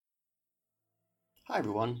Hi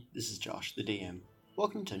everyone, this is Josh, the DM.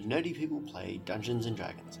 Welcome to Nerdy People Play Dungeons &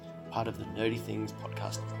 Dragons, part of the Nerdy Things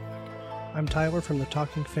podcast network. I'm Tyler from the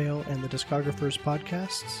Talking Fail and the Discographers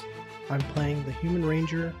podcasts. I'm playing the Human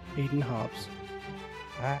Ranger, Aiden Hobbs.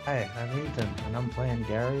 Hi, I'm Ethan, and I'm playing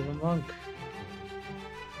Gary the Monk.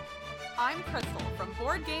 I'm Crystal from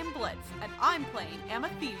Board Game Blitz, and I'm playing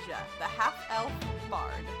Amathesia, the half-elf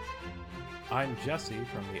bard. I'm Jesse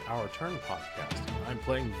from the Our Turn podcast, and I'm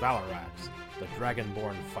playing Valarax, the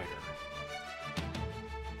Dragonborn fighter.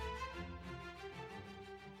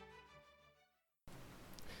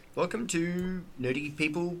 Welcome to Nerdy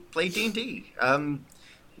People Play D&D,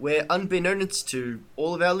 where unbeknownst to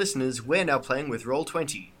all of our listeners, we're now playing with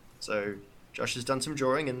Roll20. So Josh has done some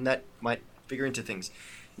drawing, and that might figure into things.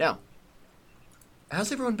 Now,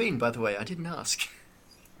 how's everyone been, by the way? I didn't ask.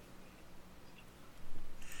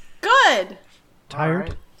 Good! Tired?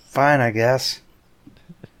 Right. Fine, I guess.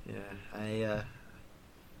 Yeah,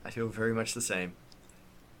 I feel very much the same.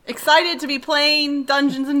 Excited to be playing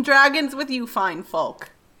Dungeons and Dragons with you fine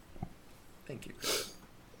folk. Thank you.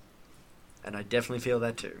 And I definitely feel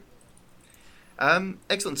that too.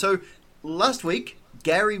 Excellent. So, last week,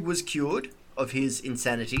 Gary was cured of his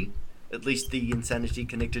insanity. At least the insanity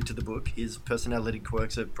connected to the book. His personality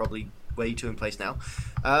quirks are probably way too in place now.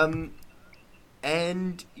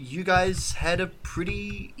 And you guys had a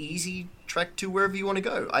pretty easy trek to wherever you want to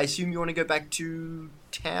go. I assume you want to go back to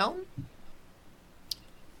town?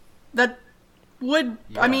 That would,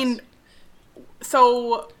 Yes. I mean,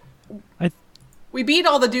 so we beat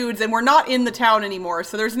all the dudes and we're not in the town anymore.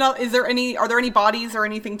 So are there any bodies or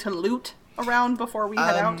anything to loot around before we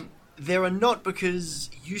head out? There are not, because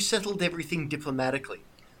you settled everything diplomatically,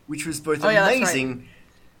 which was both Yeah, amazing,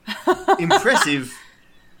 impressive,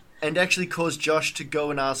 and actually caused Josh to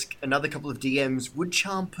go and ask another couple of DMs, would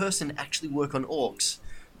Charm Person actually work on orcs?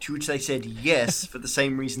 To which they said yes, for the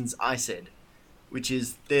same reasons I said, which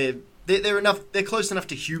is they're close enough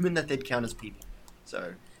to human that they'd count as people.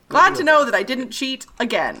 So Glad to know that I didn't cheat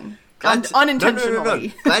again. Unintentionally.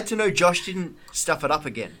 No. Glad to know Josh didn't stuff it up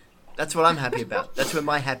again. That's what I'm happy about. That's where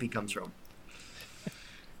my happy comes from.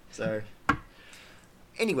 So,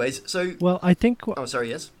 anyways, Well, I think... Oh, sorry,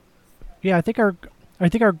 yes? Yeah, I think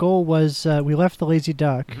our goal was we left the Lazy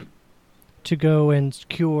Duck to go and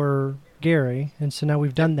cure Gary, and so now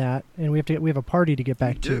we've done that, and we have a party to get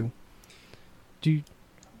back to.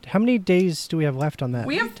 How many days do we have left on that?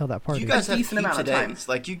 We have- till that party? You guys have decent heaps amount of of time. days.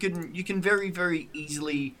 Like, you can very, very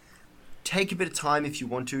easily take a bit of time if you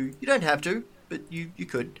want to. You don't have to, but you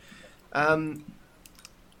could.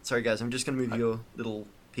 Sorry, guys, I'm just going to move your little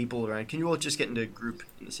people around. Can you all just get into a group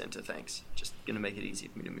in the center? Thanks. Just going to make it easy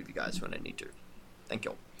for me to move you guys when I need to. Thank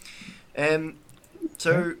you all.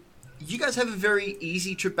 So, you guys have a very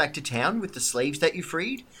easy trip back to town with the slaves that you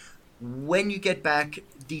freed. When you get back,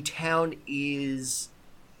 the town is...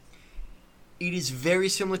 It is very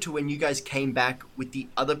similar to when you guys came back with the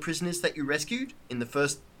other prisoners that you rescued in the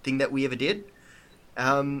first thing that we ever did.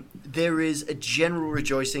 There is a general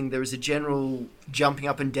rejoicing. There is a general jumping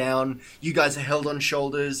up and down. You guys are held on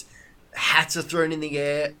shoulders. Hats are thrown in the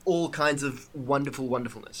air. All kinds of wonderful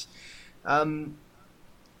wonderfulness.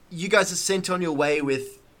 You guys are sent on your way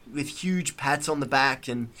with huge pats on the back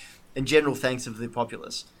and general thanks of the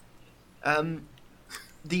populace.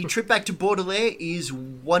 The trip back to Baudelaire is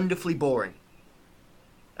wonderfully boring.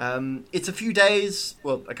 It's a few days,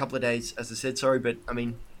 well, a couple of days, as I said, sorry, but, I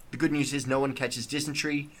mean, the good news is no one catches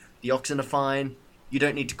dysentery, the oxen are fine, you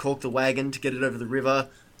don't need to cork the wagon to get it over the river.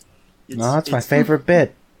 That's my favorite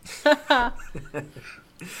bit. I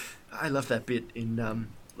love that bit in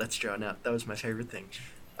Let's Drown Out. That was my favorite thing.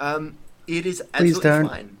 It is absolutely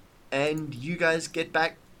fine. And you guys get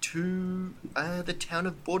back to the town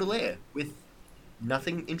of Baudelaire with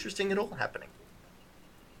nothing interesting at all happening.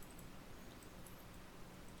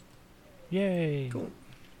 Yay! Cool.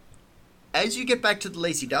 As you get back to the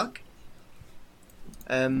Lazy Duck,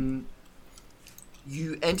 you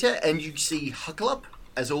enter and you see Hucklepup,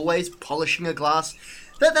 as always, polishing a glass.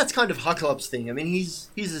 That's kind of Hucklepup's thing. I mean, he's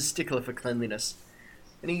a stickler for cleanliness.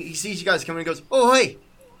 And he sees you guys coming and goes, "Oh, hey!"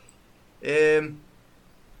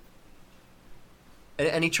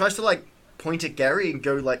 And he tries to, like, point at Gary and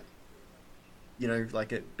go, like, you know,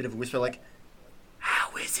 like a bit of a whisper, like,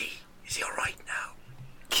 "How is he? Is he alright now?"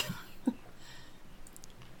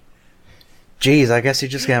 Jeez, I guess you're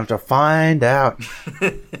just gonna have to find out.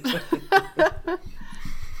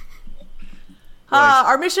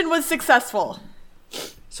 Our mission was successful.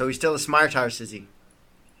 So he's still a smart arse, is he?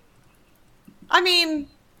 I mean,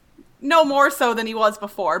 no more so than he was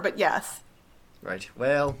before, but yes. Right.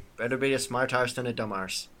 Well, better be a smart arse than a dumb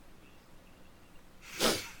arse.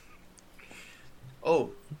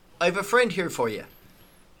 Oh, I have a friend here for you.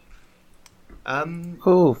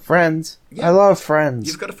 Ooh, friends. Yeah. I love friends.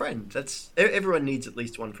 You've got a friend. Everyone needs at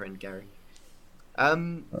least one friend, Gary.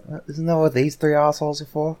 Isn't that what these three assholes are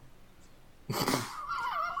for?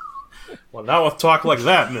 Well, not with talk like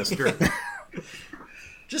that, mister.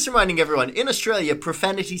 Just reminding everyone, in Australia,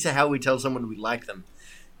 profanities are how we tell someone we like them.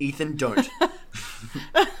 Ethan, don't.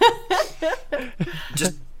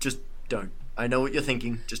 just don't. I know what you're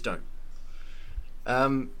thinking. Just don't.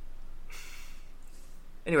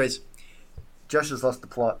 Anyways, Josh has lost the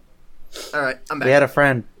plot. All right, I'm back. We had a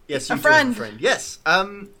friend. Yes, you A do have friend. a friend. Yes.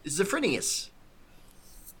 Zephrinius.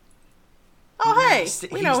 Oh, hey,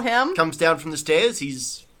 we He know him. Comes down from the stairs.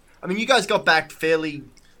 I mean, you guys got back fairly,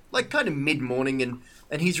 like, kind of mid-morning,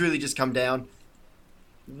 and he's really just come down.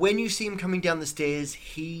 When you see him coming down the stairs,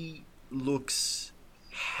 he looks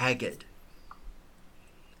haggard.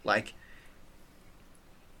 Like,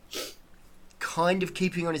 kind of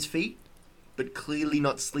keeping on his feet, but clearly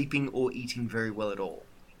not sleeping or eating very well at all.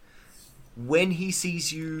 When he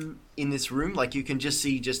sees you in this room, like, you can just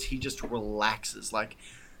see he just relaxes, like,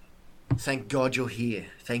 thank God you're here.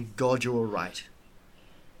 Thank God you're alright.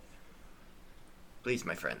 Please,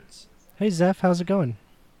 my friends. Hey, Zeph, how's it going?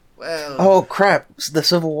 Well... Oh, crap. It's the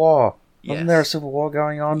Civil War. Yes. Wasn't there a Civil War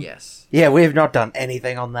going on? Yes. Yeah, we have not done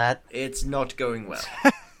anything on that. It's not going well.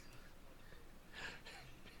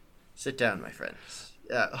 Sit down, my friends.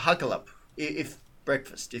 Huckle up. If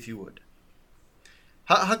breakfast, if you would.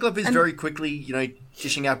 Huckle up is very quickly,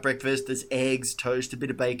 dishing out breakfast. There's eggs, toast, a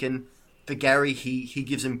bit of bacon. For Gary, he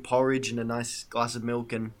gives him porridge and a nice glass of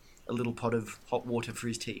milk and a little pot of hot water for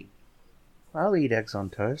his tea. I'll eat eggs on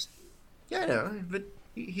toast. Yeah, I know, but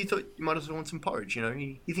he thought you might as well want some porridge,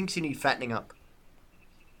 He thinks you need fattening up.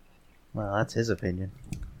 Well, that's his opinion.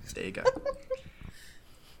 There you go.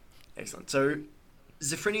 Excellent. So,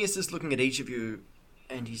 Zephrinius is looking at each of you,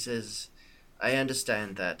 and he says, I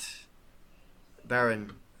understand that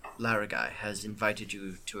Baron Laragai has invited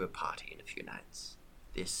you to a party in a few nights.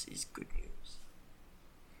 This is good news.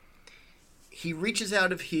 He reaches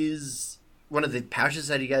out of one of the pouches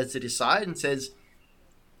that he has at his side and says,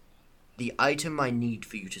 the item I need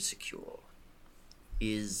for you to secure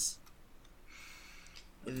is...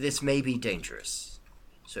 This may be dangerous.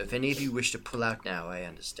 So if any of you wish to pull out now, I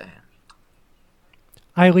understand.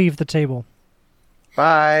 I leave the table.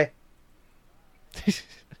 Bye.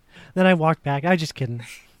 Then I walk back. I just kidding.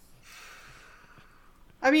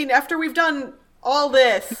 I mean, after we've done all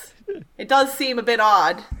this, it does seem a bit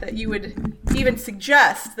odd that you would even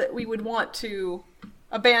suggest that we would want to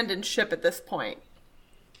abandon ship at this point.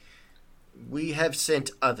 We have sent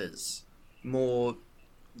others, more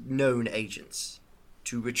known agents,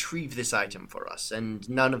 to retrieve this item for us, and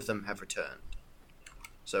none of them have returned.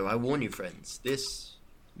 So I warn you, friends, this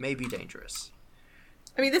may be dangerous.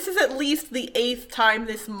 I mean, this is at least the 8th time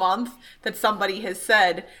this month that somebody has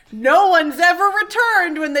said, no one's ever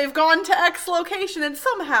returned when they've gone to X location, and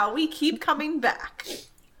somehow we keep coming back.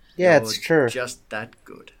 Yeah, You're it's true. Just that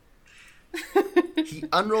good. He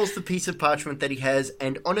unrolls the piece of parchment that he has,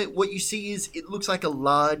 and on it what you see is it looks like a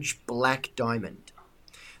large black diamond.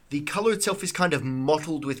 The color itself is kind of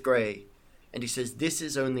mottled with grey, and he says this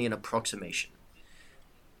is only an approximation.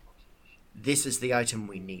 This is the item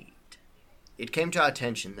we need. It came to our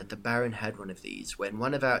attention that the Baron had one of these when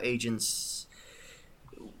one of our agents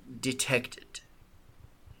detected.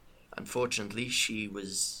 Unfortunately, she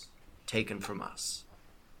was taken from us.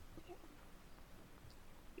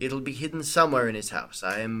 It'll be hidden somewhere in his house.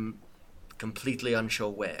 I am completely unsure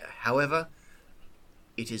where. However,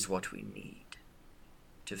 it is what we need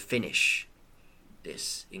to finish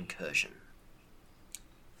this incursion.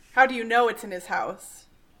 How do you know it's in his house?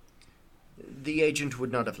 The agent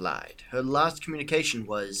would not have lied. Her last communication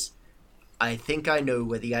was, I think I know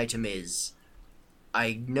where the item is.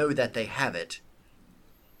 I know that they have it.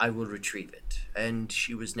 I will retrieve it. And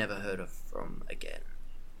she was never heard of from again.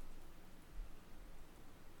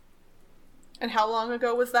 And how long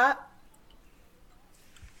ago was that?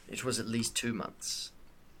 It was at least 2 months.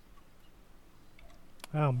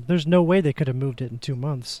 There's no way they could have moved it in 2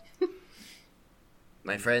 months.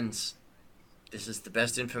 My friends, this is the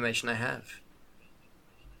best information I have.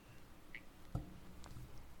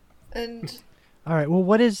 And All right. Well,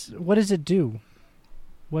 what does it do?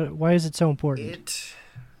 Why is it so important?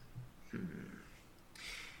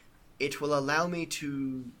 It will allow me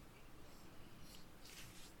to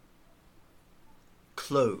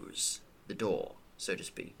close the door, so to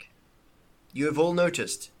speak. You have all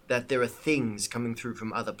noticed that there are things coming through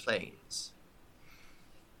from other planes.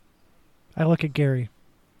 I look at Gary.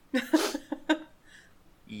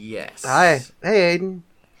 Yes. Hi. Hey, Aiden.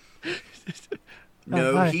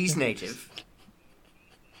 No, hi. he's native.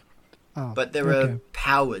 Oh, But there okay. are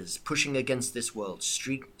powers pushing against this world,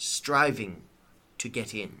 striving to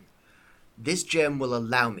get in. This gem will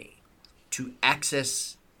allow me to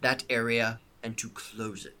access that area and to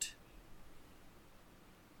close it.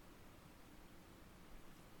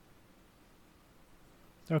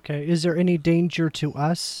 Okay. Is there any danger to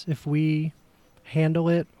us if we handle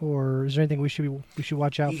it, or is there anything we should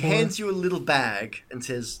watch out He for? hands you a little bag and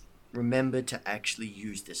says, "Remember to actually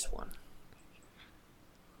use this one.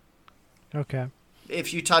 Okay.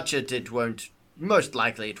 If you touch it, it won't... Most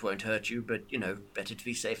likely it won't hurt you, but, better to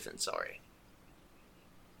be safe than sorry."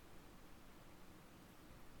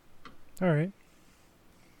 All right.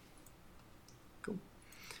 Cool.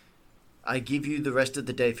 I give you the rest of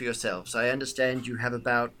the day for yourselves. I understand you have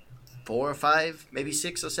about 4 or 5, maybe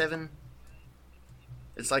 6 or 7.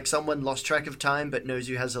 It's like someone lost track of time but knows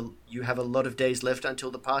you have a lot of days left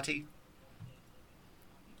until the party.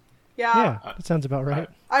 Yeah, that sounds about right.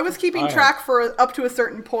 I was keeping track for up to a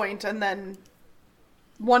certain point, and then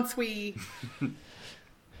once we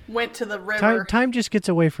went to the river... Time just gets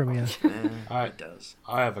away from you. It does.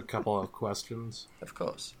 I have a couple of questions. Of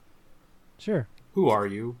course. Sure. Who are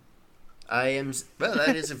you? I am... Well,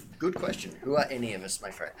 that is a good question. Who are any of us, my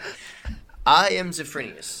friend? I am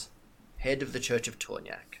Zephrinius, head of the Church of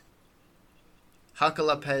Tornyak.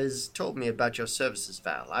 Hucklelup has told me about your services,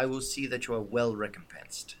 Val. I will see that you are well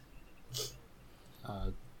recompensed.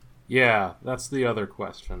 Yeah, that's the other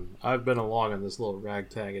question. I've been along on this little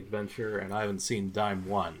ragtag adventure, and I haven't seen Dime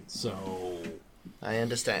 1, so... I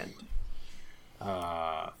understand.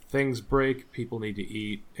 Things break, people need to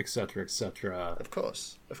eat, etc., etc. Of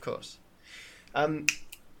course.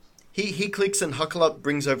 He clicks and Hucklelup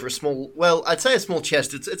brings over a small... Well, I'd say a small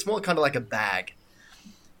chest. It's more kind of like a bag.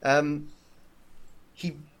 And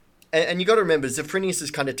you got to remember, Zephrinius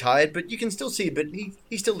is kind of tired, but you can still see, but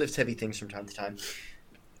he still lifts heavy things from time to time.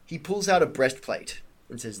 He pulls out a breastplate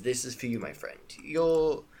and says, "This is for you, my friend.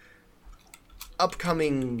 Your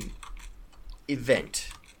upcoming event,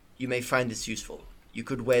 you may find this useful. You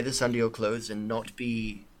could wear this under your clothes and not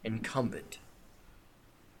be encumbered."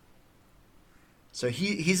 So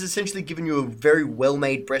he's essentially given you a very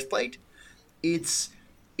well-made breastplate. It's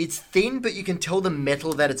thin, but you can tell the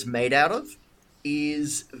metal that it's made out of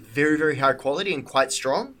is very, very high quality and quite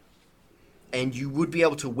strong. And you would be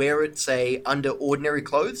able to wear it, say, under ordinary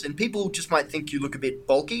clothes, and people just might think you look a bit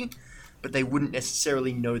bulky, but they wouldn't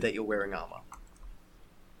necessarily know that you're wearing armor.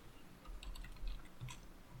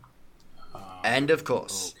 And of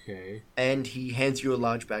course, Okay. and he hands you a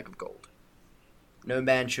large bag of gold. No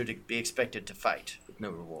man should be expected to fight with no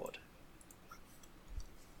reward.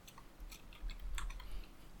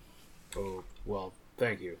 Oh, well,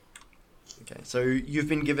 thank you. Okay, so you've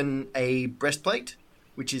been given a breastplate,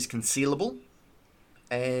 which is concealable,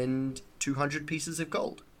 and 200 pieces of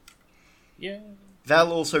gold. Yeah.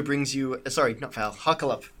 Val also brings you... sorry, not Val,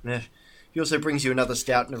 Hucklelup. He also brings you another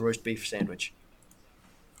stout and a roast beef sandwich.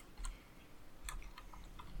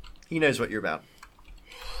 He knows what you're about.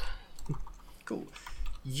 Cool.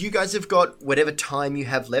 You guys have got whatever time you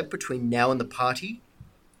have left between now and the party.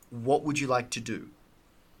 What would you like to do?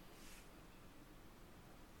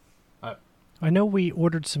 I know we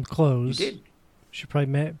ordered some clothes. You did. Should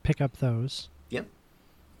probably pick up those. Yep.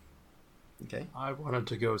 Okay. I wanted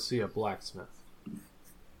to go see a blacksmith.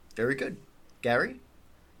 Very good. Gary?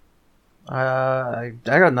 I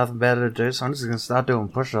got nothing better to do, so I'm just gonna start doing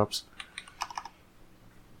push-ups.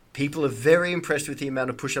 People are very impressed with the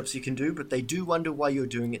amount of push-ups you can do, but they do wonder why you're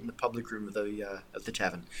doing it in the public room of the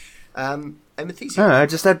tavern. Amathesia? No, I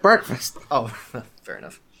just had breakfast. Oh, fair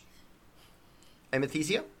enough.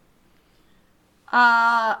 Amathesia?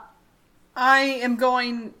 I am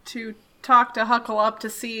going to talk to Hucklelup to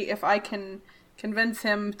see if I can convince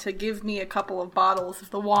him to give me a couple of bottles of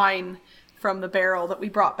the wine from the barrel that we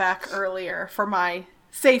brought back earlier for my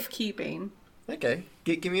safekeeping. Okay.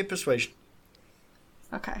 Give me a persuasion.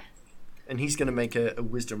 Okay. And he's going to make a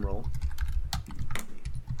wisdom roll.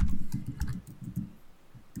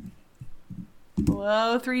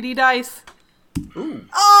 Whoa, 3D dice. Ooh.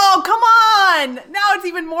 Oh, come on! Now it's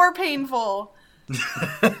even more painful.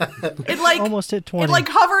 It Almost hit 20. It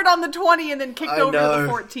hovered on the 20 and then kicked I over know. to the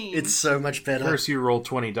 14. It's so much better. Curse you, roll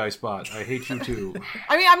 20 dice bot. I hate you too.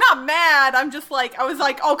 I mean, I'm not mad. I'm just I was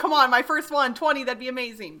like, oh, come on, my first one, 20, that'd be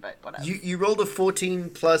amazing, but whatever. You rolled a 14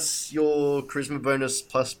 plus your charisma bonus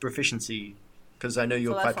plus proficiency, because I know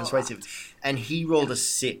you're So quite that's a lot. persuasive. And he rolled a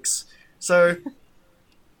 6. So,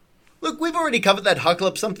 look, we've already covered that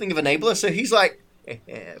Hucklelup something of an enabler, so he's like,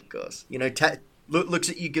 yeah, of course. Looks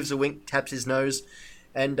at you, gives a wink, taps his nose,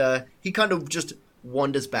 and he kind of just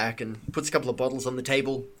wanders back and puts a couple of bottles on the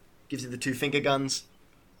table, gives you the 2 finger guns.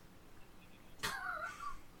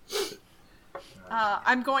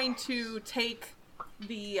 I'm going to take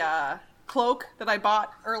the cloak that I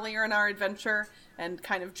bought earlier in our adventure and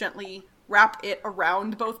kind of gently wrap it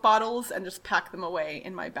around both bottles and just pack them away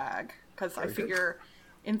in my bag. Because I figure,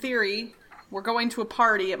 in theory, we're going to a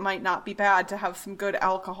party. It might not be bad to have some good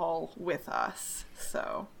alcohol with us.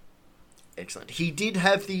 So... Excellent. He did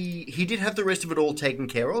have the rest of it all taken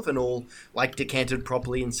care of and all like decanted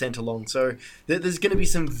properly and sent along. So there's going to be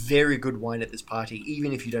some very good wine at this party,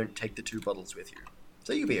 even if you don't take the 2 bottles with you.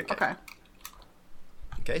 So you'll be okay. Okay.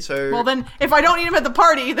 Okay. So well, then if I don't need them at the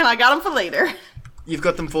party, then I got them for later. You've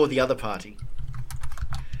got them for the other party.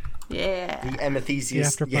 Yeah. The Amethesius. The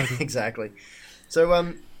after party. Yeah, exactly.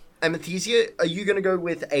 So Amethesia, are you going to go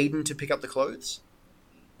with Aiden to pick up the clothes?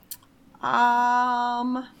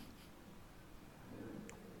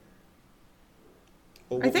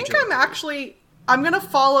 I think I'm going to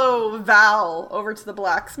follow Val over to the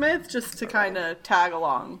blacksmith just to kind of tag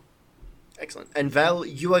along. Excellent. And Val,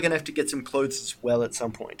 you are going to have to get some clothes as well at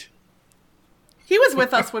some point. He was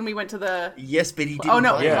with us when we went to the... Yes, but he didn't. Oh,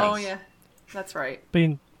 no. buy Yeah. Oh, yeah. That's right. But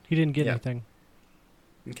he didn't get Yeah. anything.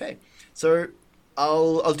 Okay. So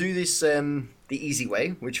I'll do this the easy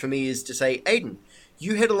way, which for me is to say, Aiden,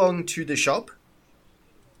 you head along to the shop.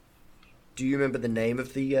 Do you remember the name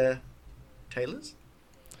of the tailors?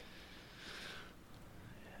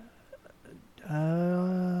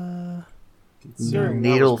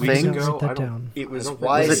 Needle thing? Write that down. It was I don't think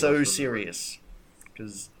Why it was- So Serious?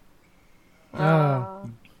 Because Oh,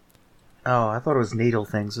 Oh, I thought it was needle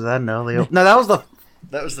things. Was that no? No, that was the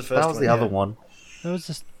that was the first one. the other one. that was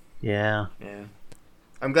just Yeah. Yeah.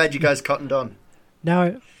 I'm glad you guys cottoned on.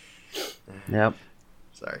 now. Yep.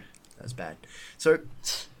 Sorry, that was bad. So,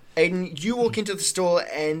 Aiden, you walk into the store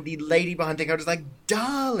and the lady behind the counter is like,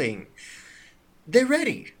 "Darling, they're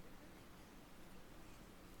ready."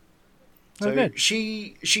 Oh, So good.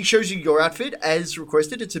 she shows you your outfit as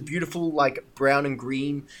requested. It's a beautiful like brown and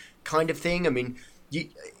green kind of thing. I mean,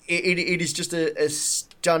 it is just a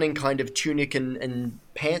stunning kind of tunic and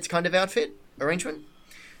pants kind of outfit arrangement.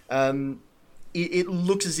 It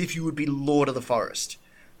looks as if you would be Lord of the Forest.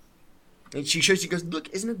 And she shows you, goes, "Look,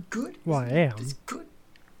 isn't it good? Well, I am. It's good."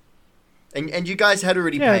 And you guys had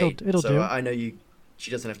already Yeah, paid, it'll so do. I know you. She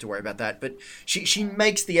doesn't have to worry about that. But she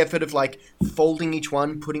makes the effort of like folding each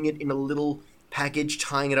one, putting it in a little package,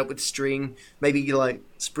 tying it up with string, maybe like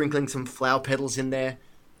sprinkling some flower petals in there.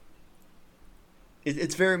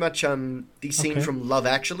 It's very much the scene Okay. from Love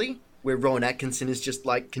Actually, where Rowan Atkinson is just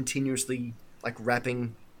like continuously like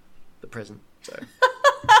wrapping the present. So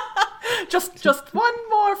Just one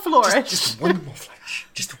more flourish. just one more flash,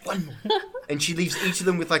 just one more. And she leaves each of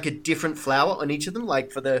them with like a different flower on each of them,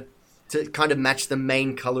 like to kind of match the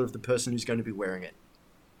main color of the person who's going to be wearing it.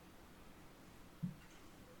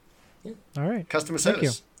 All right. Customer Thank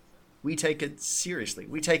service. We take it seriously.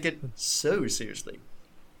 We take it so seriously.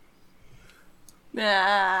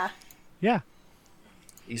 Nah. Yeah.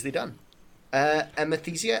 Easily done.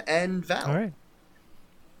 Amethesia and Val. All right.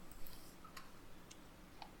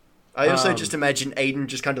 I also just imagine Aiden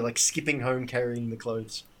just kind of like skipping home carrying the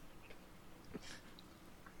clothes.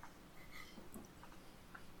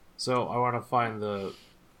 So I want to find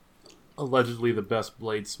allegedly the best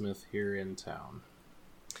bladesmith here in town.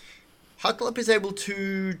 Hucklepup is able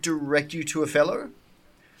to direct you to a fellow.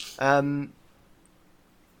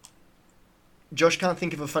 Josh can't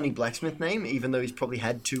think of a funny blacksmith name, even though he's probably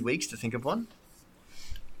had 2 weeks to think of one.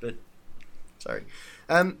 But, sorry.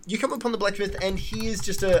 You come upon the blacksmith, and he is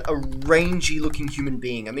just a rangy-looking human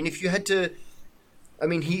being. I mean, if you had to... I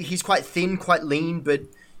mean, he's quite thin, quite lean, but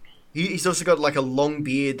he's also got like a long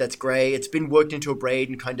beard that's grey. It's been worked into a braid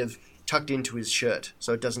and kind of tucked into his shirt,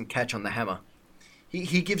 so it doesn't catch on the hammer.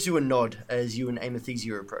 He gives you a nod as you and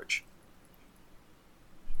Amethesia approach.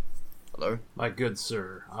 Hello? My good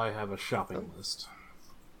sir, I have a shopping list.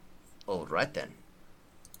 All right, then.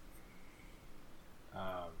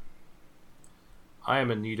 I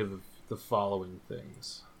am in need of the following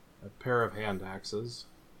things: a pair of hand axes,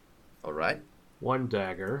 All right. 1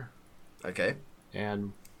 dagger, Okay.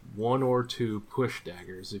 and 1 or 2 push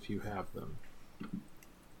daggers if you have them.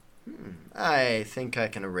 I think I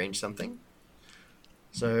can arrange something.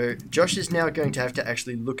 So, Josh is now going to have to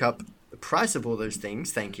actually look up the price of all those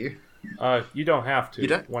things. Thank you. You don't have to. You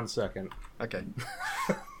don't? 1 second. Okay.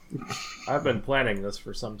 I've been planning this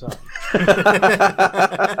for some time.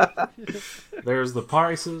 There's the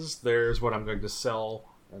prices, there's what I'm going to sell,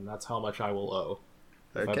 and that's how much I will owe.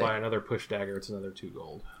 If I buy Okay. another push dagger, it's another 2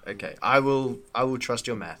 gold. Okay. I will trust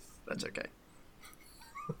your math. That's okay.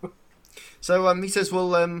 So he says, well,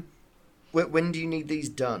 when do you need these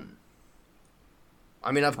done?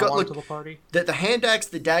 I mean, I've got to the party. The hand axe,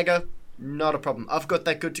 the dagger, not a problem. I've got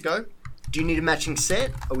that good to go. Do you need a matching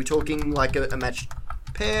set? Are we talking like a matched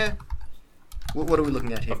pair? What are we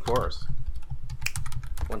looking at here? Of course.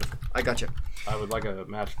 Wonderful. I gotcha. I would like a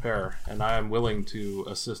matched pair, and I am willing to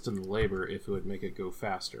assist in the labor if it would make it go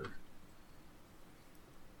faster.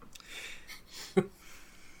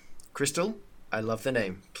 Crystal, I love the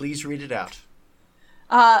name. Please read it out.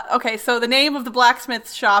 Okay, so the name of the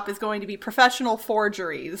blacksmith shop is going to be Professional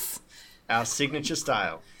Forgeries. Our signature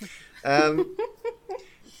style.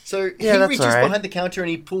 So Yeah, he that's reaches all right. behind the counter and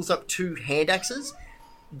he pulls up 2 hand axes.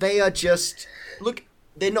 They are just... Look,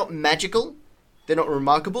 they're not magical. They're not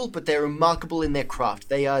remarkable, but they're remarkable in their craft.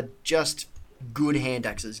 They are just good hand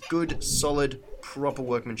axes. Good, solid, proper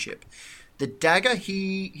workmanship. The dagger,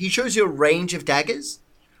 he shows you a range of daggers.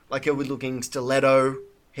 Like a good-looking stiletto,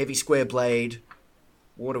 heavy square blade.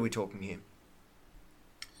 What are we talking here?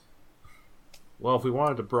 Well, if we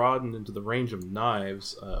wanted to broaden into the range of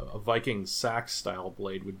knives, a Viking sax-style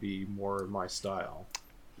blade would be more my style.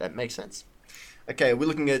 That makes sense. Okay, are we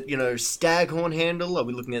looking at, staghorn handle? Are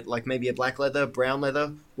we looking at, like, maybe a black leather, brown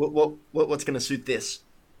leather? What's going to suit this?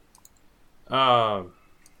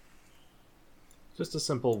 Just a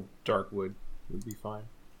simple dark wood would be fine.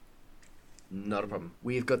 Not a problem.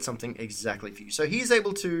 We've got something exactly for you. So he's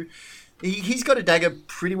able to... He's got a dagger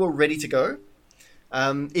pretty well ready to go.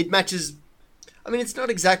 It matches... I mean, it's not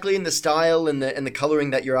exactly in the style and the coloring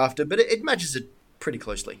that you're after, but it matches it pretty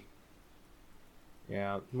closely.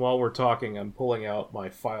 Yeah, while we're talking, I'm pulling out my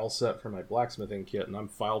file set for my blacksmithing kit, and I'm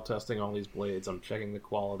file testing all these blades. I'm checking the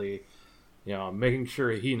quality. I'm making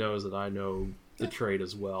sure he knows that I know the trade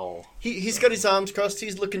as well. He's got his arms crossed.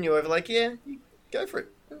 He's looking you over like, yeah, go for it.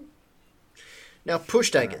 Now, push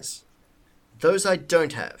daggers. Those I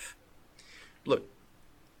don't have. Look,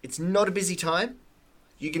 it's not a busy time.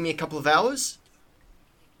 You give me a couple of hours,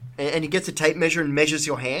 and he gets a tape measure and measures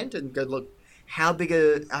your hand and go, look, how big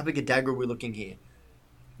a dagger are we looking here?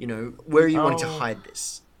 Where are you wanting to hide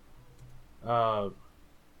this?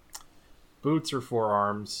 Boots or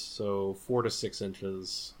forearms, so 4 to 6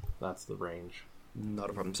 inches. That's the range. Not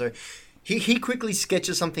a problem. So he quickly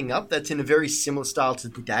sketches something up that's in a very similar style to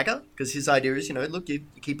the dagger, because his idea is, look, you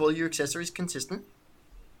keep all your accessories consistent.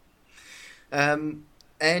 And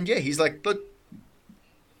yeah, he's like, look,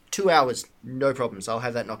 2 hours, no problems. I'll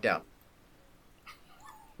have that knocked out.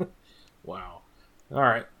 Wow. All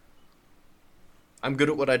right. I'm good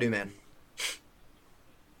at what I do, man.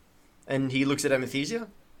 And he looks at Amethysia,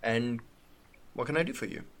 and what can I do for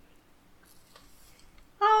you?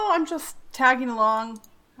 Oh, I'm just tagging along.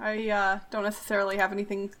 I don't necessarily have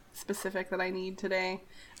anything specific that I need today.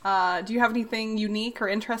 Do you have anything unique or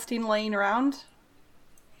interesting laying around?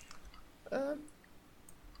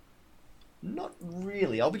 Not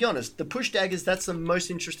really. I'll be honest. The push daggers, that's the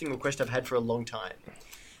most interesting request I've had for a long time.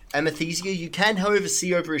 Amethysia, you can, however,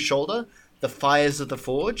 see over his shoulder the fires of the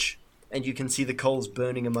forge, and you can see the coals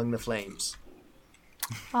burning among the flames.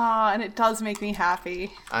 And it does make me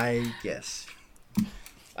happy. Yes.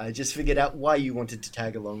 I just figured out why you wanted to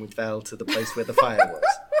tag along with Val to the place where the fire was.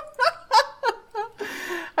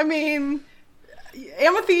 I mean,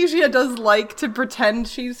 Amethysia does like to pretend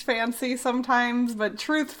she's fancy sometimes, but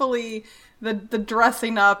truthfully, the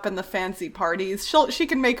dressing up and the fancy parties, she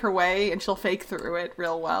can make her way and she'll fake through it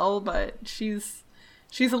real well, but she's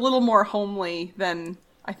a little more homely than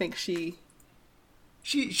I think she's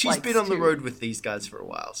been on the road with these guys for a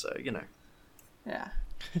while, so Yeah.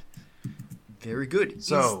 Very good.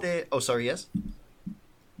 So, is there... Oh, sorry, yes?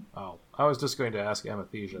 Oh, I was just going to ask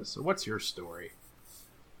Amethysia, so what's your story?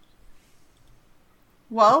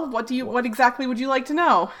 Well, what exactly would you like to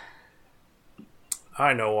know?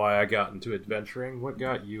 I know why I got into adventuring. What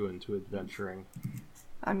got you into adventuring?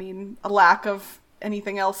 I mean, a lack of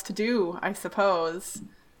anything else to do, I suppose.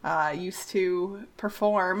 I used to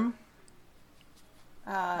perform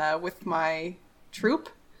with my troupe.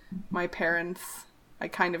 My parents, I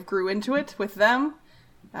kind of grew into it with them.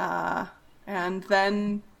 And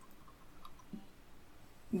then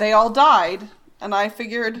they all died, and I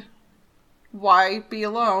figured, why be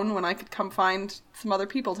alone when I could come find some other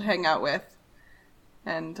people to hang out with?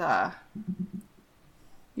 And, I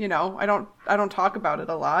don't talk about it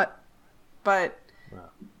a lot, but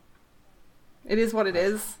it is what it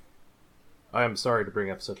is. I am sorry to bring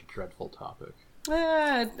up such a dreadful topic.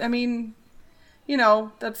 I mean,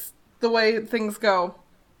 that's the way things go.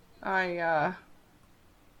 I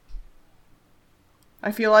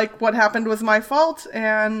feel like what happened was my fault,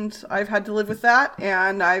 and I've had to live with that,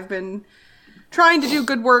 and I've been trying to do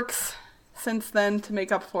good works since then to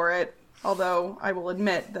make up for it. Although I will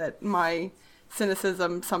admit that my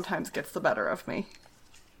cynicism sometimes gets the better of me.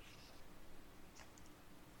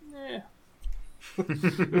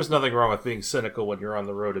 There's nothing wrong with being cynical when you're on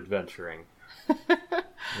the road adventuring.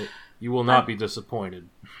 You will not be disappointed.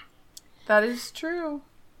 That is true.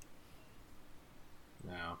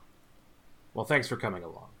 No. Well, thanks for coming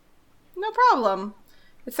along. No problem.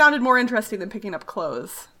 It sounded more interesting than picking up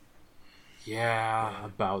clothes. Yeah,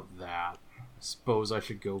 about that. I suppose I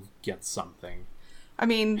should go get something. I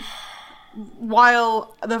mean,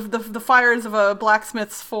 while the fires of a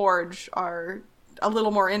blacksmith's forge are a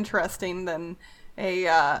little more interesting than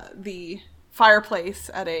the fireplace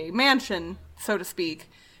at a mansion, so to speak,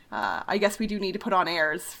 I guess we do need to put on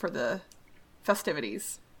airs for the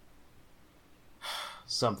festivities.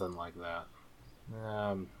 Something like that.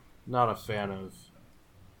 Not a fan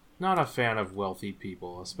of wealthy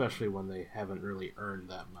people, especially when they haven't really earned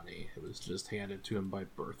that money. It was just handed to them by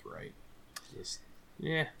birthright.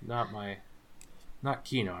 Not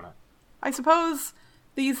keen on it. I suppose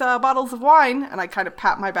these bottles of wine, and I kind of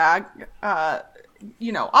pat my bag,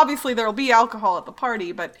 obviously there'll be alcohol at the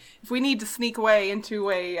party, but if we need to sneak away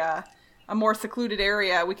into a more secluded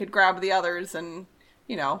area, we could grab the others and,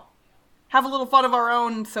 have a little fun of our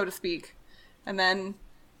own, so to speak. And then,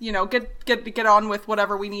 get on with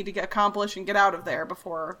whatever we need to get accomplished and get out of there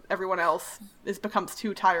before everyone else becomes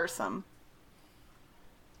too tiresome.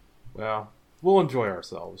 Well, we'll enjoy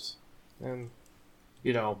ourselves. And,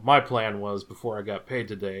 my plan was, before I got paid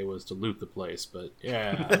today, was to loot the place, but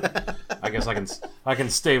yeah, I guess I can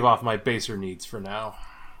stave off my baser needs for now.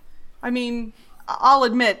 I mean, I'll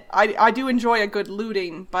admit, I do enjoy a good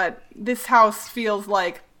looting, but this house feels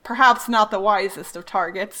like perhaps not the wisest of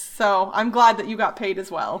targets, so I'm glad that you got paid as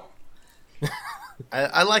well.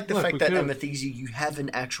 I like the fact that, Amathesi, you have an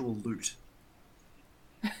actual loot.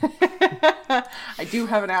 I do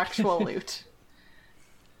have an actual loot.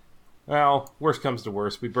 Well, worst comes to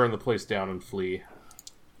worst, we burn the place down and flee.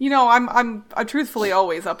 I'm truthfully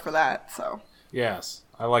always up for that, so. Yes,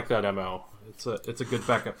 I like that MO. It's a good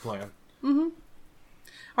backup plan. Mm-hmm.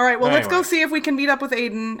 All right, well, anyway. Let's go see if we can meet up with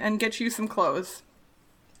Aiden and get you some clothes.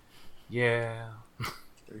 Yeah.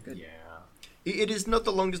 Very good. Yeah. It is not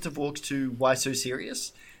the longest of walks to Why So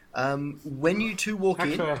Serious. When you two walk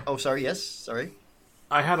in... Oh, sorry, yes, sorry.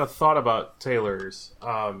 I had a thought about tailors.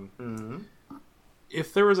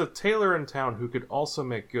 If there was a tailor in town who could also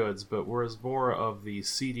make goods, but was more of the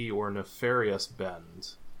seedy or nefarious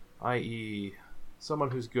bend, i.e.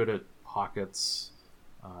 someone who's good at pockets,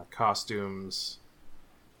 costumes,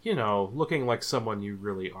 looking like someone you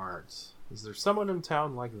really aren't. Is there someone in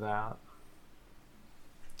town like that?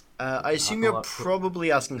 I assume you're probably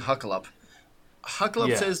asking Huckle-Up. Huckle-Up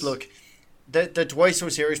Yes. says, look, the Why So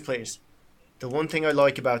Serious players, the one thing I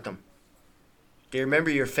like about them, they remember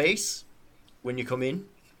your face when you come in.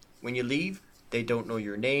 When you leave, they don't know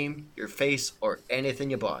your name, your face, or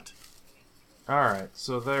anything you bought. Alright,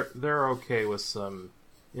 so they're okay with some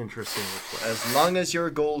interesting requests. As long as your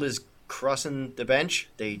gold is crossing the bench,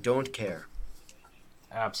 they don't care.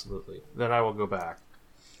 Absolutely. Then I will go back.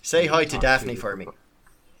 Say hi to Daphne for me.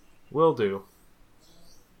 Will do.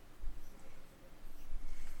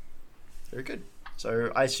 Very good.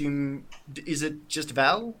 So I assume, is it just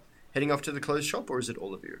Val heading off to the clothes shop, or is it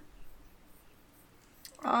all of you?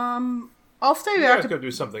 I'll stay You there. guys go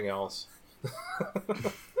do something else.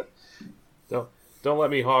 Don't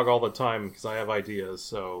let me hog all the time because I have ideas.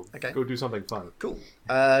 So Okay. go do something fun. Cool.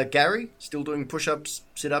 Gary, still doing push-ups,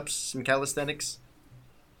 sit-ups, some calisthenics?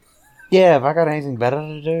 Yeah, have I got anything better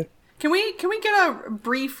to do? Can we get a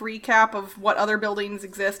brief recap of what other buildings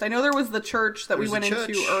exist? I know there was the church that we There's a went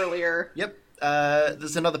into church. earlier. Yep.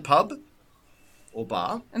 There's another pub or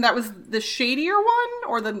bar. And that was the shadier one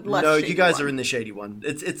or the less No, shady you guys one? are in the shady one.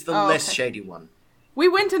 It's the Oh, less okay. shady one. We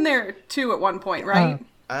went in there too at one point, right?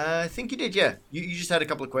 I think you did, yeah. You just had a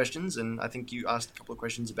couple of questions, and I think you asked a couple of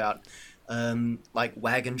questions about like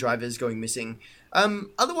wagon drivers going missing.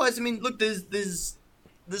 Otherwise, I mean, look,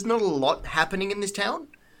 there's not a lot happening in this town.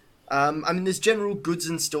 I mean, there's general goods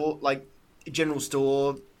and store, like general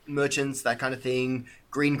store merchants, that kind of thing.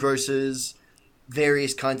 Greengrocers,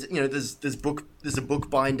 various kinds. There's a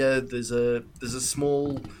bookbinder. There's a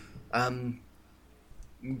small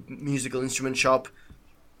musical instrument shop.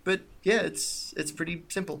 But yeah, it's pretty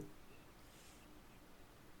simple.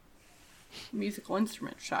 Musical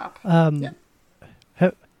instrument shop. Yeah.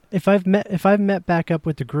 If I've met back up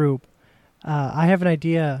with the group, I have an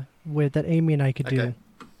idea that Amy and I could do. Okay.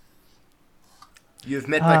 You've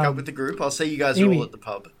met back up with the group. I'll say you guys are Amy. all at the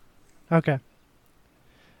pub. Okay. All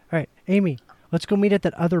right, Amy, let's go meet at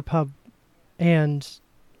that other pub, and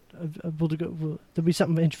there'll be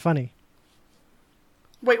something funny.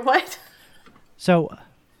 Wait, what? So,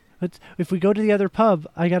 if we go to the other pub,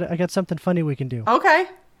 I got something funny we can do. Okay.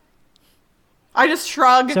 I just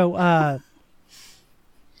shrug. So,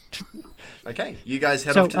 Okay, you guys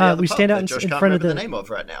head So, off to the other we pub stand out that in- Josh in can't front of remember the the- name of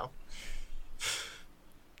right now.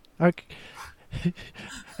 okay.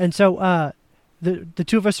 And so, the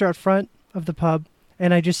two of us are out front of the pub,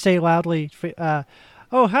 and I just say loudly,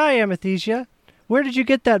 "Oh, hi, Amethysia. Where did you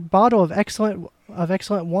get that bottle of excellent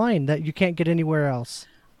wine that you can't get anywhere else?"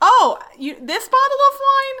 Oh, this bottle of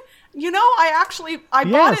wine? You know, I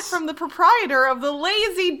bought it Yes. from the proprietor of the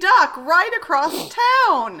Lazy Duck right across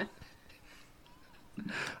town.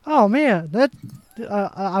 Oh man,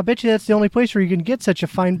 I bet you that's the only place where you can get such a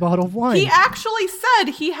fine bottle of wine. He actually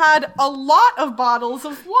said he had a lot of bottles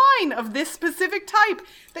of wine of this specific type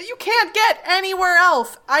that you can't get anywhere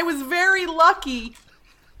else. I was very lucky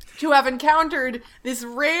to have encountered this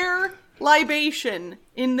rare libation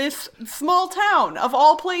in this small town of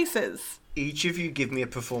all places. Each of you give me a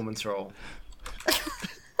performance roll.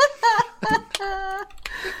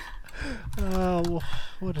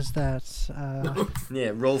 What is that?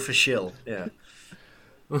 Yeah, roll for shill. Yeah.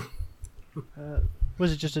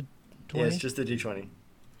 Was it just a 20? Yeah, it's just a d20.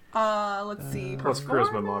 Let's see. Plus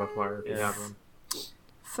charisma modifier if you have one.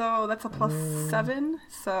 So that's a plus 7.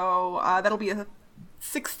 So that'll be a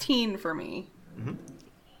 16 for me.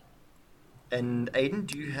 And Aiden,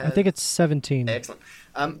 do you have... I think it's 17. Excellent.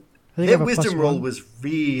 I think I Their have a plus wisdom roll one. was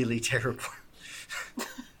really terrible.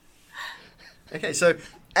 Okay, so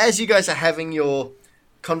as you guys are having your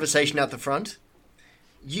conversation out the front,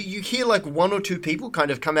 you hear like one or two people kind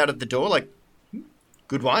of come out of the door like,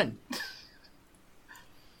 good wine.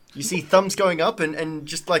 You see thumbs going up and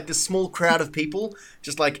just like this small crowd of people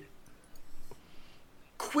just like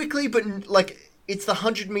quickly, but like it's the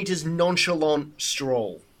 100 meters nonchalant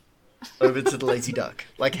stroll over to the Lazy Duck.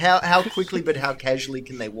 Like how quickly but how casually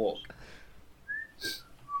can they walk?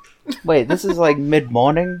 Wait, this is like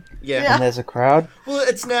mid-morning Yeah. and there's a crowd? Well,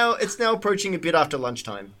 it's now approaching a bit after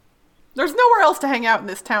lunchtime. There's nowhere else to hang out in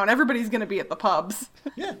this town. Everybody's going to be at the pubs.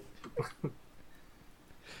 Yeah.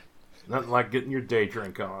 Nothing like getting your day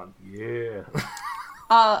drink on. Yeah.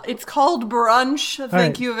 It's called brunch. Thank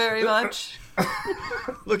right. you very much.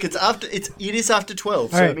 Look, it is after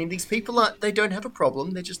 12. So All right. I mean, these people they don't have a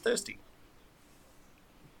problem. They're just thirsty.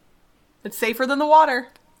 It's safer than the water.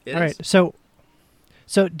 It All is. right, so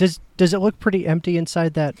does it look pretty empty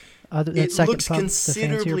inside that It second looks pub, the fancier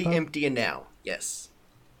considerably pub? emptier now. Yes.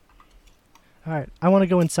 All right, I want to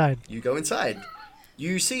go inside. You go inside.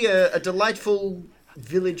 You see a delightful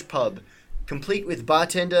village pub, complete with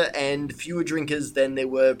bartender and fewer drinkers than there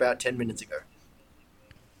were about 10 minutes ago.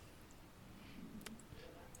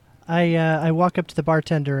 I walk up to the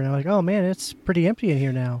bartender and I'm like, "Oh man, it's pretty empty in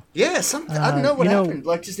here now." Yeah, I don't know what you know- happened.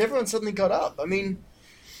 Like, just everyone suddenly got up. I mean,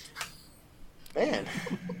 man.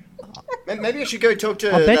 Maybe I should go talk to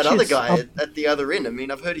I'll bet that you other it's- guy I'll- at the other end. I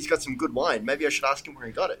mean, I've heard he's got some good wine. Maybe I should ask him where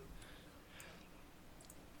he got it.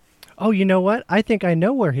 Oh, you know what? I think I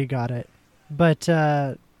know where he got it, but but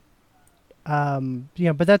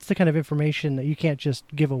that's the kind of information that you can't just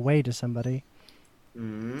give away to somebody.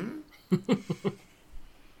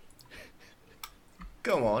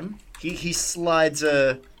 Go on. He slides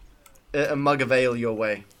a mug of ale your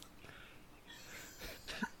way.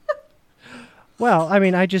 Well, I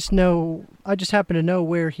mean, I just happen to know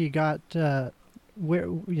where he got where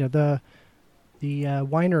the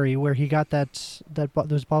winery where he got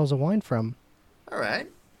those bottles of wine from. All right.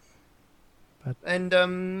 But- And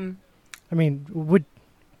I mean, would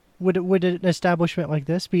an establishment like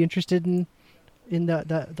this be interested in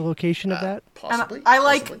the location of that? possibly. And I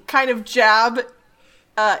like possibly. kind of jab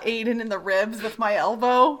Aiden in the ribs with my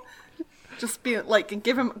elbow. Just be like,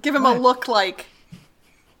 give him a look like.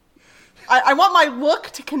 I want my look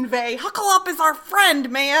to convey Huckle Up is our friend,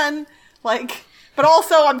 man. Like, but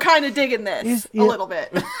also I'm kind of digging this a little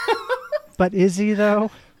bit. But is he though?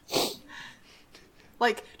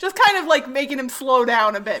 Like, just kind of like making him slow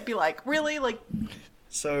down a bit. Be like, really? Like,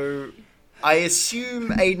 So, I assume,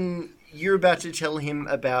 Aiden, you're about to tell him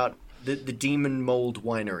about the Demon Mold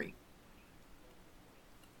Winery.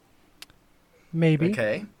 Maybe.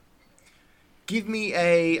 Okay. Give me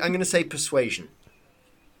I'm going to say persuasion.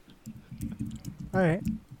 All right.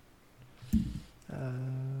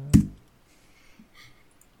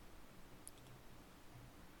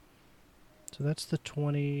 So that's the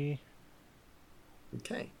 20.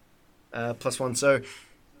 Okay. +1. So,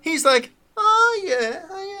 he's like, oh,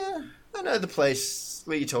 yeah, I know the place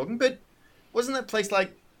where you're talking, but wasn't that place,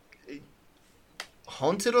 like,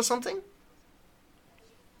 haunted or something?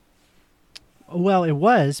 Well, it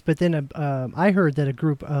was, but then I heard that a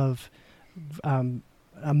group of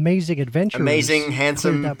amazing adventurers. Amazing,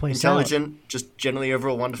 handsome, cleared that place out. intelligent, just generally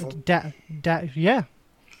overall wonderful. Yeah,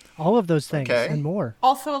 all of those things Okay. and more.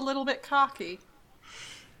 Also a little bit cocky.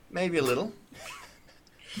 Maybe a little.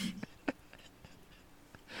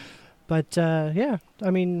 But yeah,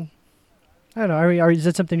 I mean, I don't know. Is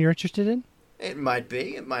that something you're interested in? It might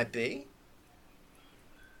be. It might be.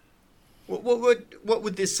 What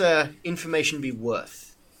would this information be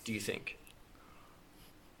worth? Do you think?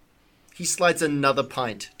 He slides another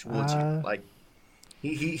pint towards you. Like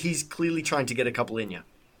he's clearly trying to get a couple in you.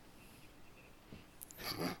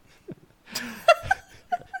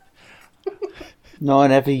 No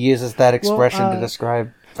one ever uses that expression to Well,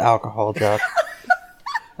 describe alcohol, Josh.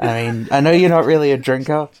 I mean, I know you're not really a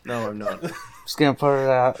drinker. No, I'm not. Just gonna put it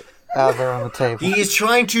out there on the table. He is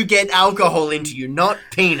trying to get alcohol into you, not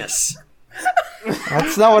penis.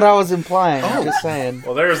 That's not what I was implying. I'm just saying.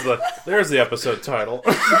 Well, there's the episode title.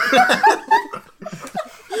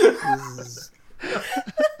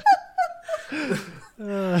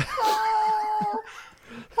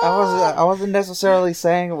 I wasn't necessarily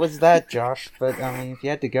saying it was that, Josh, but I mean, if you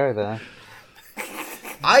had to go there.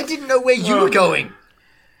 I didn't know where you were going.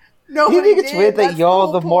 No, Do you think it's weird that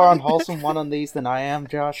you're the more unwholesome one on these than I am,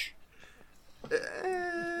 Josh?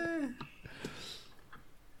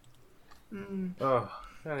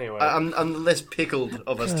 Anyway. I'm the less pickled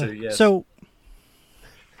of us two. Yes. So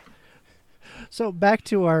back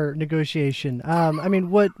to our negotiation. I mean,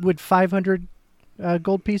 what would 500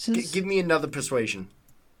 gold pieces? Give me another persuasion.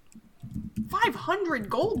 500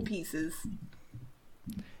 gold pieces.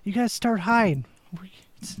 You guys start high.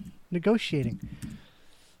 It's negotiating.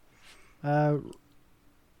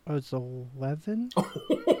 It's 11.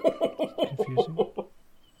 Confusing.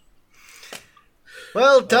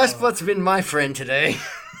 Well, Dicebot's been my friend today.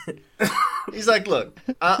 He's like, look,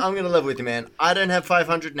 I'm going to level with you, man. I don't have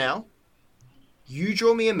 500 now. You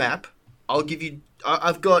draw me a map. I'll give you...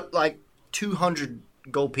 I've got, like, 200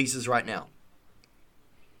 gold pieces right now.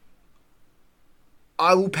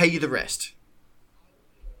 I will pay you the rest.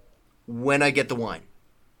 When I get the wine.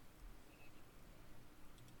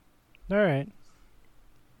 All right.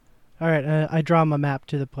 I draw him a map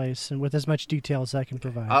to the place, and with as much detail as I can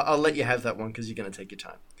provide. I'll let you have that one because you're going to take your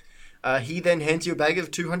time. He then hands you a bag of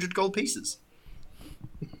 200 gold pieces.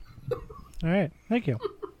 All right. Thank you.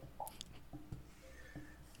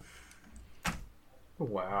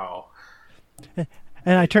 Wow.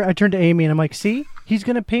 And I turn to Amy, and I'm like, see? He's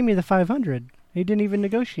going to pay me the 500. He didn't even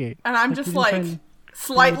negotiate. And I'm Like, just he didn't try like, and-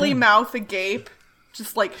 slightly mouth agape,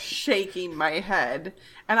 just like shaking my head.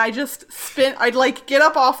 And I just spin, I'd like get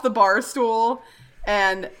up off the bar stool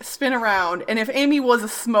and spin around. And if Amy was a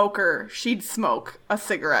smoker, she'd smoke a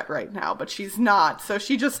cigarette right now, but she's not. So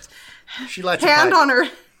she just She lights hand a pipe. on her.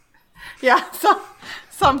 Yeah,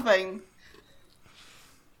 something.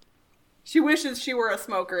 She wishes she were a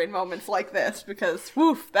smoker in moments like this because,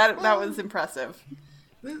 woof, that was impressive.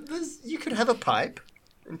 You could have a pipe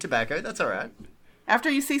and tobacco. That's all right. After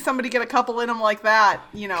you see somebody get a couple in them like that,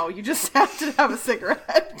 you know, you just have to have a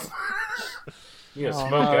cigarette. You gotta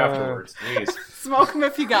smoke afterwards. Jeez. Smoke them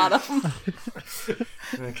if you got them.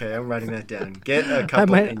 Okay, I'm writing that down. Get a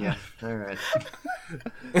couple in you. All right.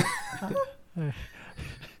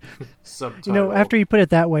 Subtitle. You know, after you put it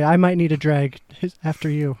that way, I might need a drag after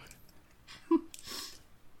you.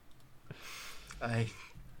 I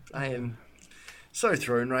am so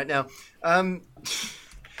thrown right now.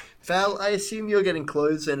 Val, I assume you're getting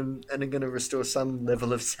clothes and are going to restore some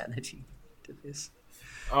level of sanity to this.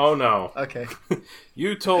 Oh no. Okay.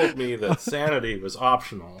 You told me that sanity was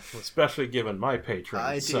optional, especially given my patron.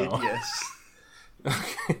 I did, yes.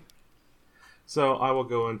 Okay. So I will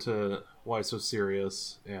go into Why So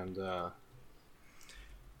Serious and Hello,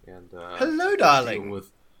 deal darling.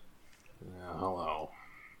 with hello.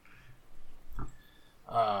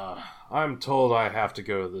 I'm told I have to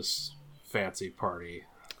go to this fancy party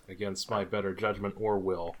against my better judgment or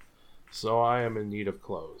will, so I am in need of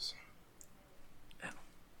clothes.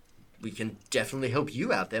 We can definitely help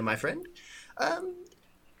you out there, my friend.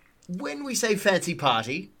 When we say fancy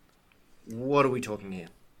party, what are we talking here?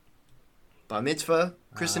 Bar mitzvah?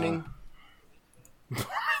 Christening?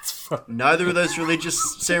 Neither of those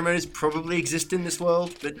religious ceremonies probably exist in this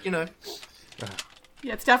world, but, you know.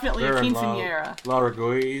 Yeah, it's definitely a They're in quinceañera. La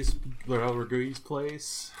Ragui's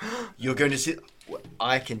place. You're going to see...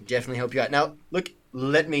 I can definitely help you out. Now, look,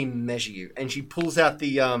 let me measure you. And she pulls out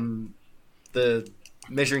the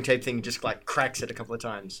measuring tape thing and just, like, cracks it a couple of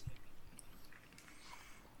times.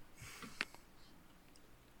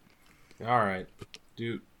 Alright.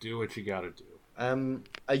 Do what you gotta do.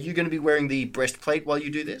 Are you going to be wearing the breastplate while you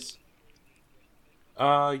do this?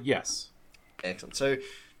 Yes. Excellent. So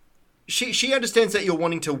she understands that you're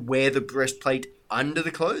wanting to wear the breastplate under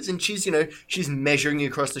the clothes, and she's measuring you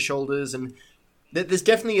across the shoulders, and there's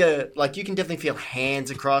definitely you can definitely feel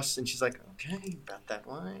hands across, and she's like, okay, about that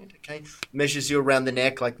wide, okay. Measures you around the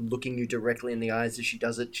neck, like looking you directly in the eyes as she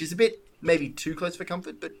does it. She's a bit maybe too close for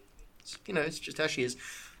comfort, but it's just how she is.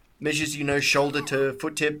 Measures shoulder to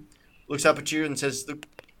foot tip, looks up at you and says,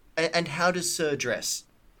 and how does Sir dress?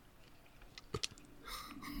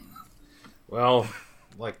 Well,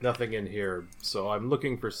 like nothing in here, so I'm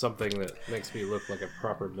looking for something that makes me look like a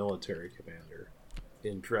proper military commander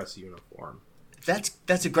in dress uniform.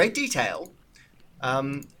 That's a great detail.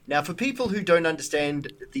 Now, for people who don't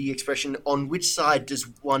understand the expression, on which side does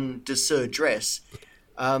Sir dress?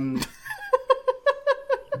 I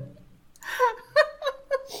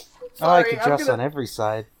could dress on every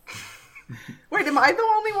side. Wait, am I the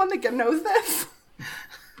only one that knows this?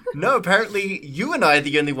 No, apparently you and I are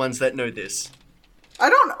the only ones that know this.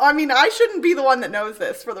 I shouldn't be the one that knows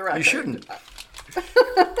this, for the record. You shouldn't.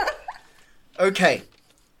 Okay.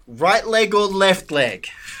 Right leg or left leg?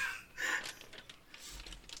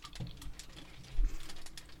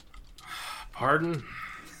 Pardon?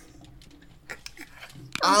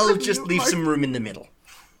 I'll just leave some room in the middle.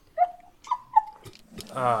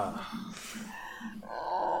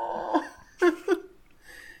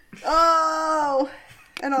 Oh,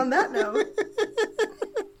 and on that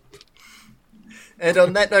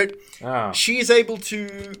note, she is able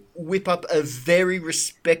to whip up a very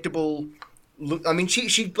respectable look. I mean,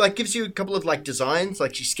 she gives you a couple of designs,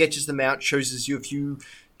 she sketches them out, shows you a few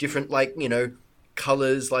different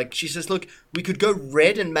colors. She says, look, we could go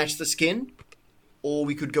red and match the skin, or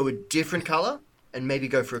we could go a different color and maybe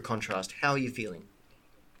go for a contrast. How are you feeling?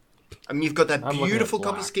 I mean, you've got that beautiful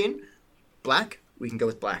copper skin. Black? We can go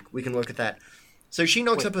with black. We can look at that. So she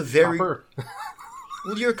knocks up a very... Copper?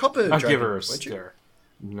 Well, you're a copper dragon. I'll give her a stare.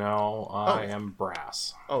 No, I am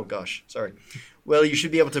brass. Oh, gosh. Sorry. Well, you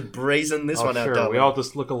should be able to brazen this one out, sure. darling. We all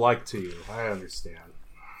just look alike to you. I understand.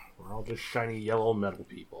 We're all just shiny yellow metal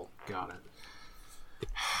people. Got it.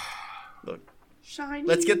 Look, shiny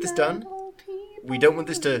let's get this done. We don't want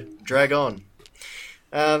this to drag on.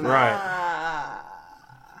 Right.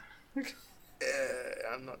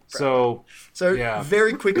 I'm not So yeah.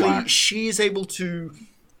 Very quickly, she is able to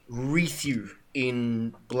wreath you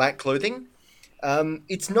in black clothing.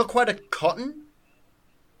 It's not quite a cotton,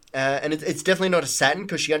 and it's definitely not a satin,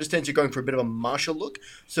 because she understands you're going for a bit of a martial look.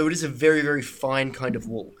 So it is a very, very fine kind of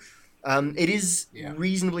wool. It is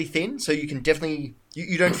reasonably thin, so you can definitely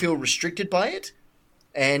you don't feel restricted by it.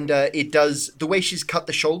 And it does, the way she's cut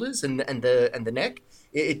the shoulders and the neck,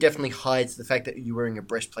 it definitely hides the fact that you're wearing a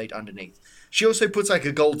breastplate underneath. She also puts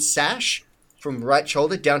a gold sash from right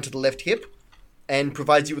shoulder down to the left hip, and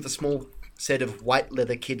provides you with a small set of white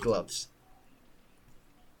leather kid gloves.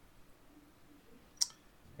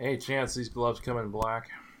 Any chance these gloves come in black?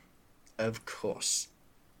 Of course.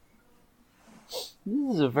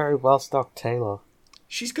 This is a very well-stocked tailor.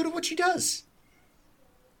 She's good at what she does.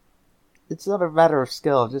 It's not a matter of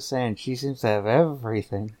skill, I'm just saying she seems to have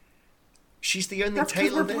everything. She's the only That's 'cause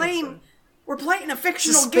tailor we're playing a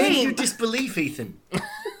fictional Suspend game. your disbelief, Ethan.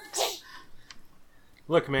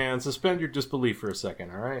 Look, man, suspend your disbelief for a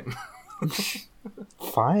second, alright?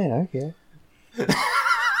 Fine, okay.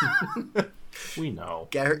 We know.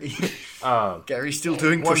 Gary's still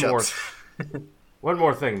doing push-ups. One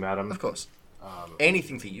more thing, madam. Of course.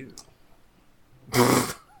 Anything for you.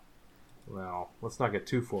 Well, let's not get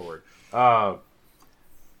too forward.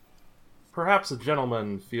 Perhaps a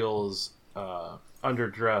gentleman feels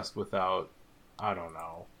underdressed without, I don't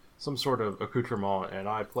know, some sort of accoutrement, and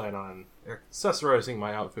I plan on accessorizing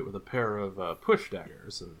my outfit with a pair of push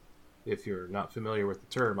daggers. And if you're not familiar with the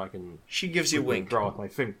term, I can... She gives you a wink. Draw with my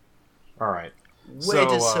finger. All right. Where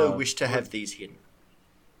does her wish to have these hidden?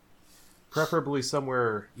 Preferably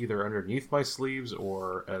somewhere either underneath my sleeves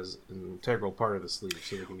or as an integral part of the sleeve,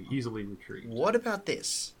 so they can be easily retrieved. What about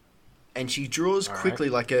this? And she draws quickly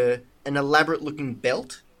an elaborate-looking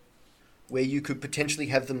belt, where you could potentially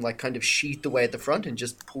have them kind of sheathed away at the front and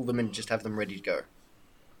just pull them and just have them ready to go.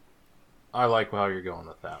 I like how you're going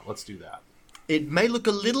with that. Let's do that. It may look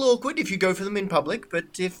a little awkward if you go for them in public,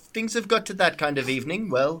 but if things have got to that kind of evening,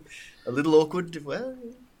 well, a little awkward, well...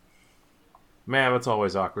 Man, it's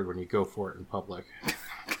always awkward when you go for it in public.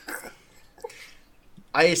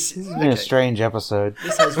 This has been a strange episode.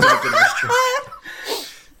 This has been a bit of a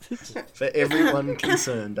strange... For everyone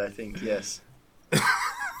concerned, I think, yes.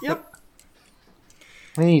 Yep.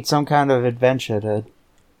 We need some kind of adventure to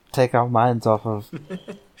take our minds off of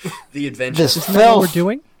the adventure. This Isn't that what we're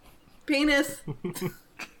doing? Penis.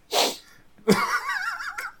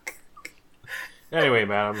 Anyway,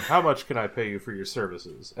 madam, how much can I pay you for your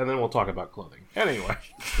services? And then we'll talk about clothing. Anyway.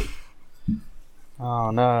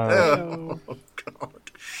 Oh no! Oh,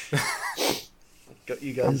 God. Got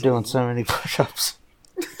you guys. I'm doing so many push-ups.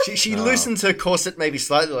 She loosens her corset maybe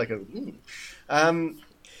slightly, like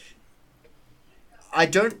I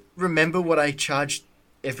don't remember what I charged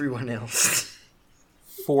everyone else.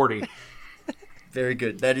 40. Very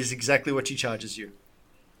good. That is exactly what she charges you.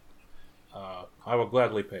 I will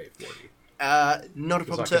gladly pay 40. Not a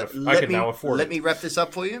problem, I sir. can now afford let it. me wrap this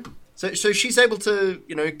up for you. So she's able to,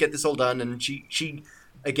 get this all done, and she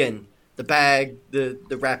again, the bag, the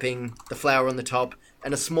wrapping, the flower on the top,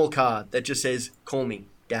 and a small card that just says, "Call me,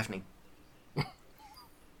 Daphne."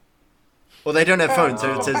 Well, they don't have phones,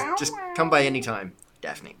 so it says, "Just come by any time,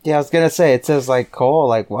 Daphne." Yeah, I was gonna say it says like call,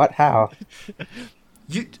 like what? How?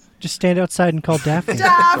 You Just stand outside and call Daphne.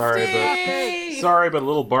 Sorry, but a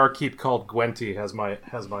little barkeep called Gwenty has my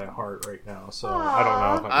heart right now, so I don't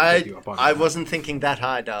know if I can take you up on I that. wasn't thinking that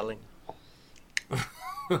high, darling.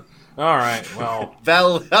 All right, well,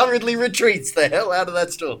 Val hurriedly retreats the hell out of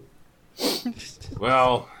that store.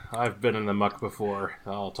 well, I've been in the muck before.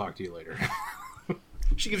 I'll talk to you later.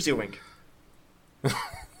 She gives you a wink.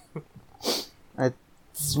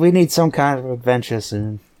 We need some kind of adventure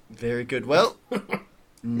soon. Very good. Well,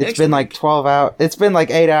 It's been like 12 hours. It's been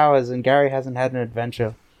like 8 hours, and Gary hasn't had an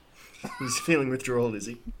adventure. He's feeling withdrawal, is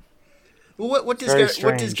he? Well, what does Very what does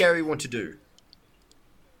strange. Gary want to do?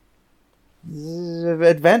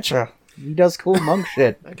 Adventure. He does cool monk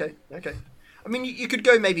shit. Okay. I mean, you could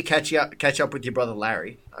go maybe catch up with your brother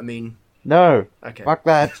Larry. I mean, No. okay. Fuck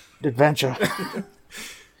that. Adventure.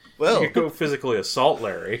 Well, You could go physically assault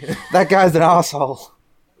Larry. That guy's an asshole.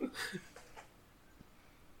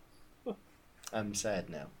 I'm sad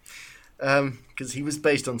now. Because he was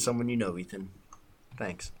based on someone you know, Ethan.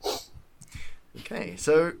 Thanks. Okay,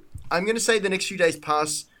 so I'm going to say the next few days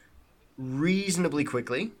pass reasonably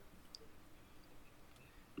quickly.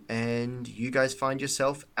 And you guys find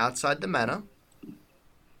yourself outside the manor.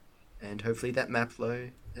 And hopefully that map flow...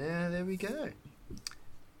 there we go.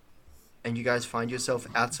 And you guys find yourself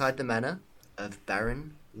outside the manor of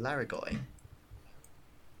Baron Laragoy.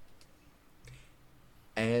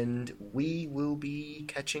 And we will be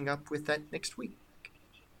catching up with that next week.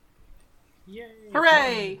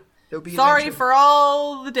 Hooray! There'll be Sorry adventure. for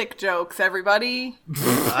all the dick jokes, everybody.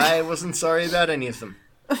 I wasn't sorry about any of them.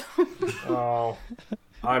 Oh,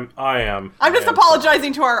 I am. I'm just I am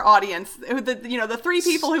apologizing to our audience. The 3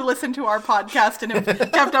 people who listen to our podcast and have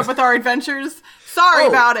kept up with our adventures. Sorry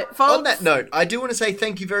about it, folks. On that note, I do want to say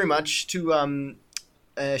thank you very much to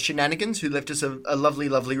Shenanigans, who left us a lovely,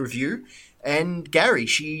 lovely review. And Gary,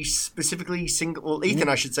 Ethan,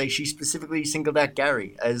 I should say, she specifically singled out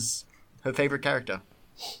Gary as her favorite character.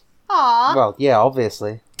 Aw. Well, yeah,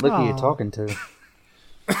 obviously. Look who you're Aw. talking to.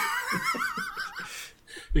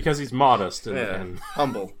 Because he's modest and, Yeah, and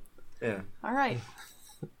humble. Yeah, All right.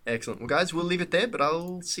 excellent. Well, guys, we'll leave it there, but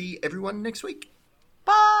I'll see everyone next week.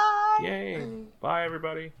 Bye. yay! Bye,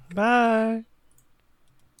 everybody. Bye.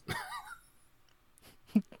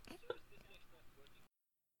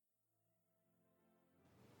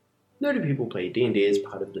 Nerdy People Play D&D is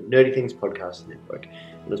part of the Nerdy Things Podcast Network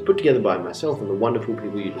and was put together by myself and the wonderful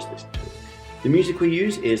people you just listened to. The music we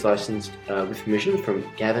use is licensed with permission from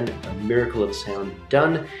Gavin, A Miracle of Sound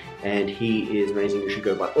Done, and he is amazing. You should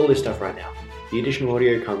go buy all this stuff right now. The additional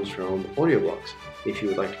audio comes from Audioblocks. If you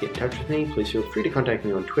would like to get in touch with me, please feel free to contact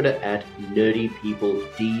me on Twitter at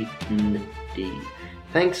NerdyPeopleDND.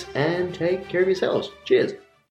 Thanks, and take care of yourselves. Cheers.